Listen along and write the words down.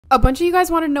A bunch of you guys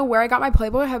wanted to know where I got my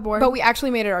Playboy headboard, but we actually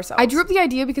made it ourselves. I drew up the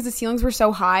idea because the ceilings were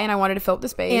so high and I wanted to fill up the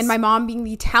space. And my mom, being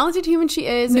the talented human she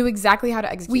is, knew exactly how to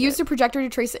execute. We used a projector to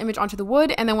trace the image onto the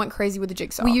wood and then went crazy with the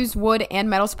jigsaw. We used wood and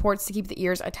metal supports to keep the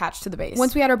ears attached to the base.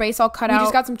 Once we had our base all cut out, we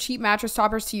just got some cheap mattress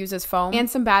toppers to use as foam and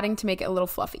some batting to make it a little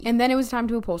fluffy. And then it was time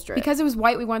to upholster it. Because it was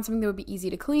white, we wanted something that would be easy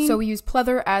to clean, so we used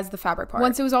pleather as the fabric part.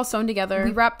 Once it was all sewn together,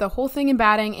 we wrapped the whole thing in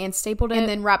batting and stapled it, and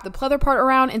then wrapped the pleather part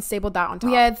around and stapled that on top.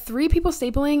 We had 3 people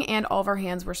stapling and all of our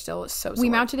hands were still so sore. We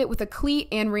mounted it with a cleat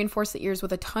and reinforced the ears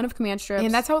with a ton of command strips,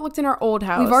 and that's how it looked in our old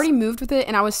house. We've already moved with it,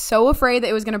 and I was so afraid that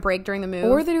it was going to break during the move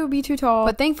or that it would be too tall,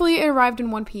 but thankfully it arrived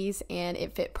in one piece and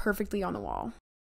it fit perfectly on the wall.